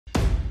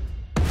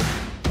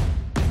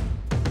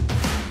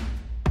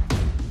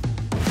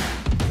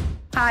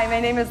Hi, my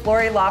name is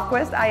Lori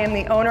Lofquist. I am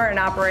the owner and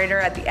operator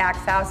at the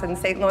Axe House in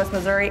St. Louis,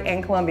 Missouri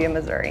and Columbia,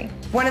 Missouri.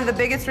 One of the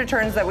biggest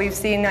returns that we've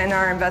seen in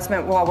our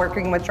investment while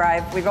working with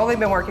Drive, we've only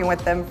been working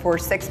with them for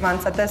 6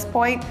 months at this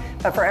point,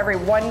 but for every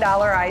 $1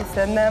 I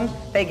send them,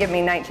 they give me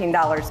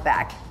 $19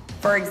 back.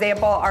 For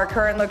example, our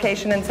current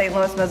location in St.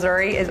 Louis,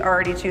 Missouri is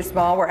already too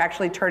small. We're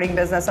actually turning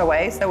business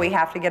away, so we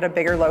have to get a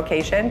bigger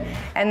location.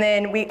 And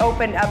then we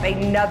opened up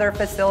another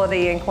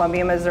facility in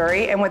Columbia,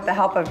 Missouri, and with the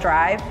help of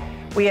Drive,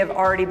 we have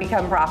already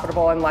become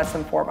profitable in less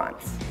than 4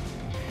 months.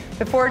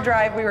 Before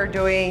Drive, we were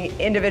doing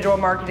individual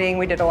marketing.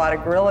 We did a lot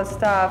of guerrilla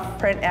stuff,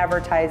 print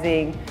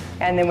advertising,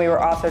 and then we were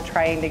also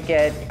trying to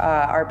get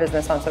our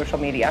business on social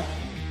media.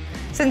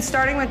 Since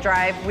starting with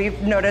Drive,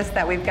 we've noticed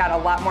that we've got a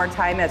lot more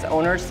time as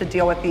owners to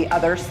deal with the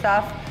other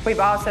stuff. We've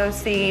also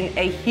seen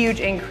a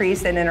huge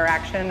increase in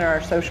interaction in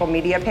our social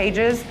media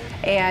pages,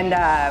 and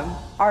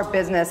our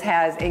business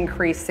has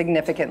increased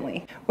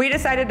significantly. We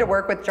decided to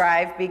work with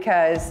Drive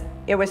because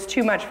it was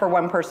too much for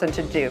one person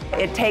to do.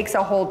 It takes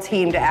a whole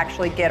team to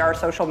actually get our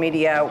social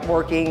media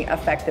working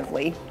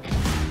effectively.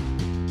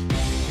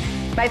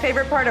 My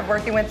favorite part of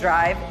working with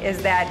Drive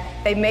is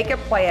that they make a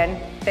plan,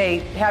 they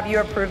have you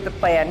approve the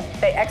plan,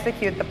 they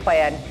execute the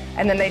plan,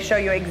 and then they show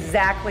you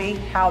exactly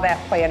how that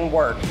plan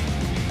works.